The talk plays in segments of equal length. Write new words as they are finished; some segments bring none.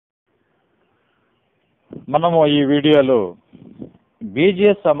మనము ఈ వీడియోలో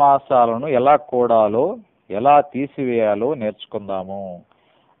బీజీయ సమాసాలను ఎలా కూడాలో ఎలా తీసివేయాలో నేర్చుకుందాము.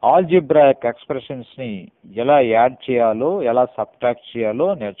 ఆల్జిబ్రాయిక్ ఎక్స్ప్రెషన్స్ ని ఎలా యాడ్ చేయాలో ఎలా సబ్ట్రాక్ట్ చేయాలో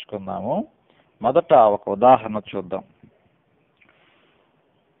నేర్చుకుందాము. మొదట ఒక ఉదాహరణ చూద్దాం.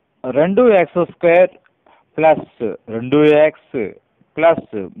 2x² plus 2x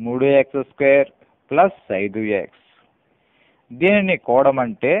plus 3x² plus 5x. దీనిని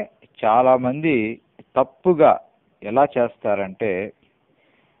కూడమంటే చాలా మంది తప్పుగా ఎలా చేస్తారంటే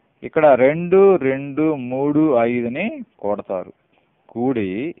ఇక్కడ 2, 2, 3, 5ని కూడతారు. కూడి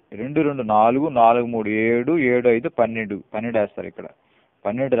 2, 2, 4, 4, 3, 7, 7, 5, 12, 12 వేస్తారు. ఇక్కడ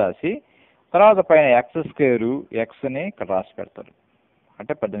 12 రాసి తర్వాత పైన x² xని ఇక్కడ రాసి పెడతారు.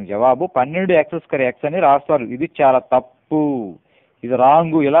 అంటే పెద్ద జవాబు 12x² x అని రాస్తారు. ఇది చాలా తప్పు, ఇది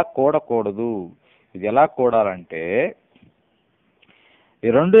రాంగు. ఇలా కూడకూడదు. ఇది ఎలా కూడాలంటే ఈ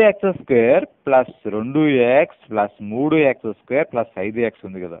 2x² plus 2x plus 3x² plus 5x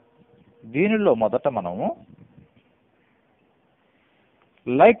ఉంది కదా, దీనిలో మొదట మనము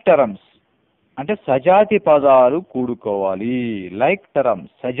లైక్ టర్మ్స్ అంటే సజాతి పదాలు కూడుకోవాలి. లైక్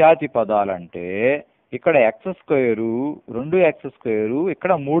టర్మ్స్ సజాతి పదాలు అంటే ఇక్కడ x², 2x²,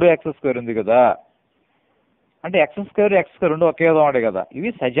 ఇక్కడ 3x² ఉంది కదా, అంటే x² x² రెండు ఒకే విధంగా కదా, ఇవి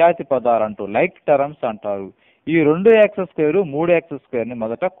సజాతి పదాలు అంటూ లైక్ టర్మ్స్ అంటారు. ఈ 2x², 3x²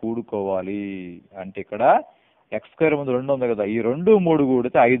 మొదట కూడుకోవాలి. అంటే ఇక్కడ x² ముందు 2 ఉంది కదా, ఈ 2, 3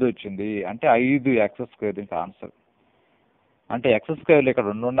 కూడితే 5 వచ్చింది. అంటే 5x² దీనికి ఆన్సర్. అంటే x² ఇక్కడ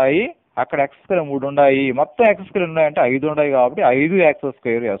 2 ఉన్నాయి, అక్కడ x² 3 ఉన్నాయి, మొత్తం x² ఉన్నాయంటే 5 ఉన్నాయి. కాబట్టి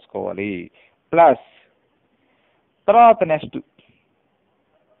 5x² వేసుకోవాలి. ప్లస్ తర్వాత నెక్స్ట్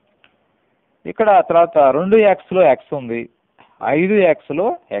ఇక్కడ తర్వాత 2xలో x ఉంది, 5xలో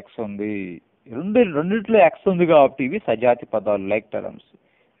x ఉంది. రెండిట్లో x ఉంది కాబట్టి ఇవి సజాతి పదాలు లైక్ టర్మ్స్.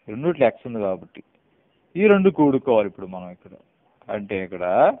 రెండిట్లో x ఉంది కాబట్టి ఈ 2 కూడుకోవాలి. ఇప్పుడు మనం ఇక్కడ అంటే ఇక్కడ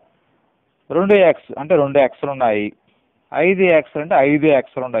 2x అంటే 2xలు ఉన్నాయి, 5x అంటే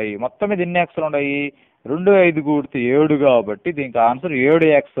 5xలు ఉన్నాయి, మొత్తం మీద ఎన్ని xలు ఉన్నాయి? 2, 5 కూడితే 7 కాబట్టి దీనికి ఆన్సర్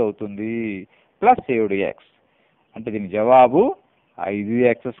 7x అవుతుంది. ప్లస్ 7x అంటే దీని జవాబు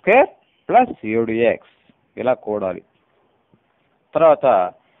 5x² ప్లస్ 7x. ఇలా కూడాలి. తర్వాత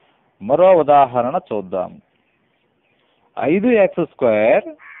మరో ఉదాహరణ చూద్దాం. 5x²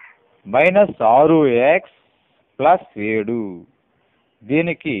 minus 6x plus 7.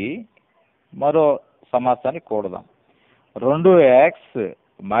 దీనికి మరో సమాసాన్ని కూడదాం. 2x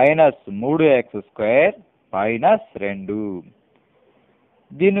minus 3x² minus 2.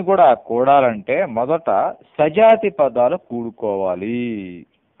 దీన్ని కూడా కూడాలంటే మొదట సజాతి పదాలు కూడుకోవాలి.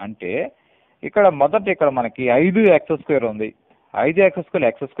 అంటే ఇక్కడ మొదట ఇక్కడ మనకి 5x² ఉంది, 5x²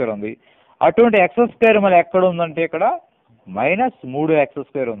 x² ఉంది. అటువంటి x² మళ్ళీ ఎక్కడ ఉందంటే ఇక్కడ మైనస్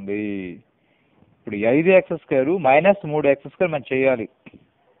 3x² ఉంది. ఇప్పుడు 5x² మైనస్ 3x² మనం చేయాలి.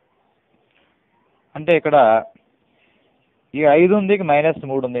 అంటే ఇక్కడ ఈ 5 ఉంది, మైనస్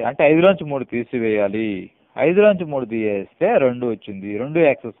 3 ఉంది, అంటే 5లోంచి 3 తీసివేయాలి. 5లోంచి 3 తీసేస్తే 2 వచ్చింది,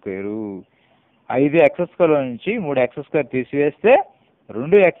 2x². 5x² నుంచి 3x² తీసివేస్తే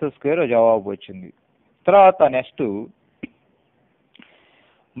 2x² జవాబు వచ్చింది. తర్వాత next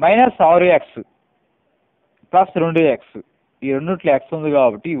minus 6x plus 2x. ఈ రెండిట్లో x ఉంది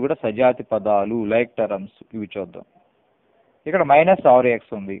కాబట్టి ఇవి కూడా సజాతి పదాలు లైక్ టర్మ్స్. ఇవి చూద్దాం. ఇక్కడ మైనస్ 6x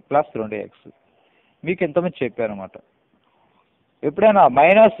ఉంది, ప్లస్ 2x. మీకు ఎంతమంది చెప్పారన్నమాట. ఎప్పుడైనా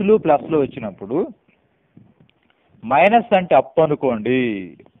మైనస్లు ప్లస్లు వచ్చినప్పుడు మైనస్ అంటే అప్పు అనుకోండి,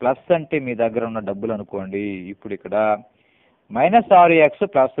 ప్లస్ అంటే మీ దగ్గర ఉన్న డబ్బులు అనుకోండి. ఇప్పుడు ఇక్కడ minus 6x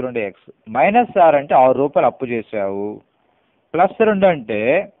plus 2x. Minus 6 అంటే 6 రూపాయలు అప్పు చేసావు, ప్లస్ 2 అంటే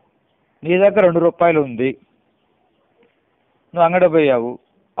నీ దగ్గర 2 రూపాయలు ఉంది, నువ్వు అంగడి పోయావు,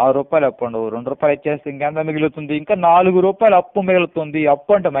 6 రూపాయలు అప్పు ఉండవు, 2 రూపాయలు ఇచ్చేస్తే ఇంకెంత మిగులుతుంది? ఇంకా 4 రూపాయలు అప్పు మిగులుతుంది.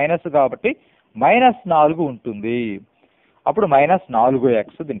 అప్పు అంటే మైనస్ కాబట్టి మైనస్ 4 ఉంటుంది. అప్పుడు మైనస్ 4x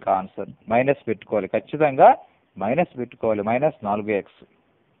దీనికి ఆన్సర్. మైనస్ పెట్టుకోవాలి, ఖచ్చితంగా మైనస్ పెట్టుకోవాలి. Minus 4x.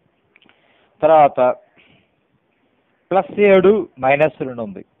 తర్వాత ప్లస్ 7 మైనస్ 2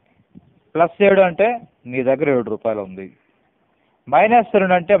 ఉంది. ప్లస్ 7 అంటే నీ దగ్గర 7 రూపాయలు ఉంది. మైనస్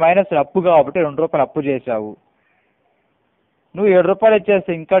 2 అంటే మైనస్ అప్పు కాబట్టి 2 రూపాయలు అప్పు చేసావు, నువ్వు 7 రూపాయలు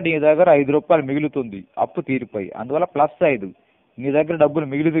ఇచ్చేస్తే ఇంకా నీ దగ్గర 5 రూపాయలు మిగులుతుంది, అప్పు తీరిపోయి. అందువల్ల ప్లస్ 5. నీ దగ్గర డబ్బులు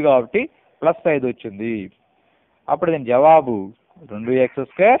మిగిలింది కాబట్టి ప్లస్ 5 వచ్చింది. అప్పుడు దీని జవాబు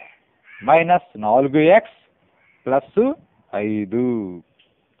 2x² మైనస్ 4x ప్లస్ 5.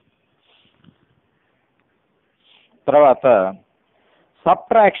 తర్వాత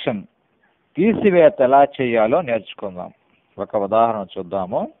సబ్ట్రాక్షన్ తీసివేత ఎలా చేయాలో నేర్చుకుందాం. ఒక ఉదాహరణ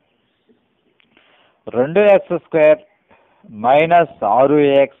చూద్దాము. 2x² minus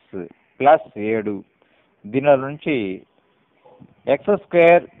 6x plus 7. దీనిలో నుంచి X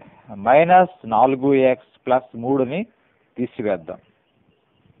square minus 4x plus 3ని తీసివేద్దాం.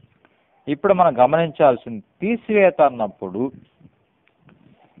 ఇప్పుడు మనం గమనించాల్సింది తీసివేత అన్నప్పుడు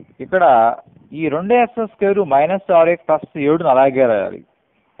ఇక్కడ ఈ 2x² మైనస్ 6x ప్లస్ 7ని అలాగే రాయాలి.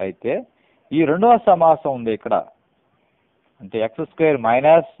 అయితే ఈ రెండవ సమాసం ఉంది ఇక్కడ, అంటే x²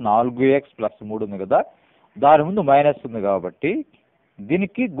 మైనస్ 4x ప్లస్ 3 ఉంది కదా, దాని ముందు మైనస్ ఉంది కాబట్టి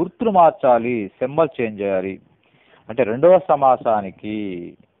దీనికి గుర్తులు మార్చాలి, సింబల్ చేంజ్ చేయాలి. అంటే రెండవ సమాసానికి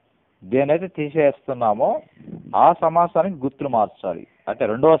దేనైతే తీసేస్తున్నామో ఆ సమాసానికి గుర్తులు మార్చాలి. అంటే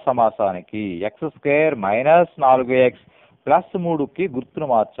రెండవ సమాసానికి x² మైనస్ 4x ప్లస్ 3కి గుర్తులు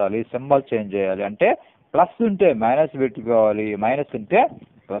మార్చాలి, సింబల్ చేంజ్ చేయాలి. అంటే ప్లస్ ఉంటే మైనస్ పెట్టుకోవాలి, మైనస్ ఉంటే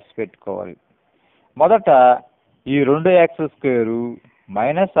ప్లస్ పెట్టుకోవాలి. మొదట ఈ 2x²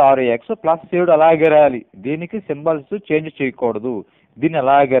 మైనస్ 6x ప్లస్ 7 అలాగే రాయాలి. దీనికి సింబల్స్ చేంజ్ చేయకూడదు, దీన్ని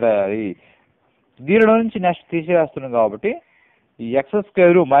అలాగే రాయాలి. దీనిలో నుంచి నెక్స్ట్ తీసేస్తున్నాం కాబట్టి ఈ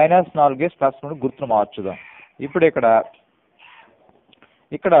x² మైనస్ 4x ప్లస్ 3 గుర్తును మార్చుదాం. ఇప్పుడు ఇక్కడ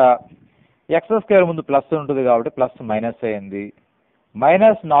x² ముందు ప్లస్ ఉంటుంది కాబట్టి ప్లస్ మైనస్ అయింది,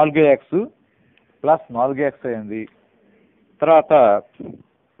 మైనస్ 4x ప్లస్ 4x అయింది, తర్వాత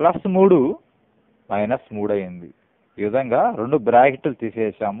ప్లస్ 3 మైనస్ 3 అయింది. ఈ విధంగా రెండు బ్రాకెట్లు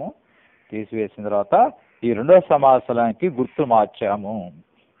తీసేసాము. తీసివేసిన తర్వాత ఈ రెండో సమాసానికి గుర్తు మార్చాము.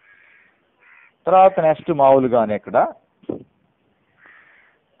 తర్వాత నెక్స్ట్ మామూలుగానే ఇక్కడ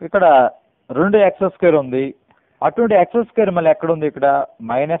 2x² ఉంది, అటువంటి x² మళ్ళీ ఎక్కడ ఉంది, ఇక్కడ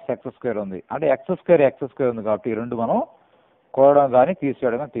మైనస్ x² ఉంది. అంటే x² ఉంది కాబట్టి ఈ రెండు మనం కూడడం కానీ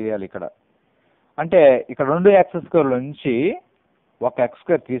తీసేయడం కానీ తీయాలి ఇక్కడ. అంటే ఇక్కడ 2x² నుంచి ఒక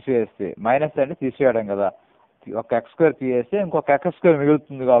x² తీసివేస్తే, మైనస్ అంటే తీసేయడం కదా, ఒక x² తీసేస్తే ఇంకొక x²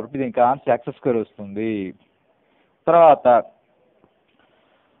 మిగులుతుంది కాబట్టి దీనికి ఆన్సర్ x² వస్తుంది. తర్వాత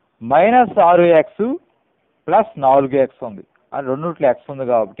మైనస్ 6x ప్లస్ 4x ఉంది, అని రెండుట్లో x ఉంది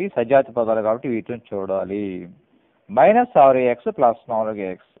కాబట్టి సజాతి పదాలు కాబట్టి వీటిని చూడాలి. మైనస్ 6x ప్లస్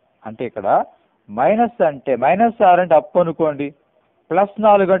 4x అంటే ఇక్కడ మైనస్ అంటే మైనస్ 6 అంటే అప్పు అనుకోండి, ప్లస్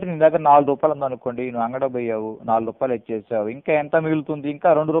 4 అంటే నీ దగ్గర 4 రూపాయలు ఉందనుకోండి, నువ్వు అంగడి పోయావు 4 రూపాయలు ఇచ్చేసావు, ఇంకా ఎంత మిగులుతుంది, ఇంకా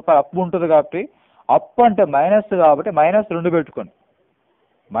 2 రూపాయలు అప్పు ఉంటుంది కాబట్టి అప్పు అంటే మైనస్ కాబట్టి మైనస్ 2 పెట్టుకోండి,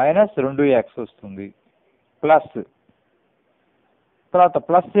 మైనస్ 2x వస్తుంది. ప్లస్ తర్వాత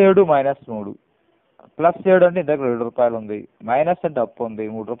ప్లస్ 7 మైనస్ 3, ప్లస్ 7 అంటే నీ దగ్గర 2 రూపాయలు ఉంది, మైనస్ అంటే అప్పు ఉంది,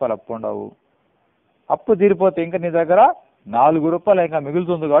 3 రూపాయలు అప్పు ఉండవు, అప్పు తీరిపోతే ఇంకా నీ దగ్గర 4 రూపాయలు ఇంకా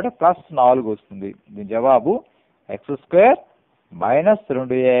మిగులుతుంది కాబట్టి ప్లస్ 4 వస్తుంది. దీని జవాబు x² మైనస్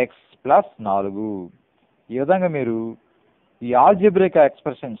 2x ప్లస్ 4. ఈ విధంగా మీరు ఈ ఆల్జీబ్రిక్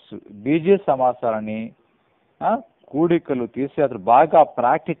ఎక్స్ప్రెషన్స్ బీజీయ సమాసాలని కూడికలు తీసేతలు బాగా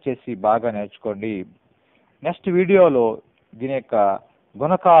ప్రాక్టీస్ చేసి బాగా నేర్చుకోండి. నెక్స్ట్ వీడియోలో దీని యొక్క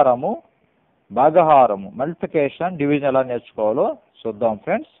గుణకారము, భాగహారము, మల్టిప్లికేషన్, డివిజన్ ఎలా నేర్చుకోవాలో చూద్దాం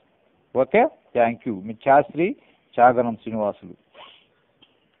friends. Okay, thank you. Me చాశ్రీ Chaganam Srinivasulu.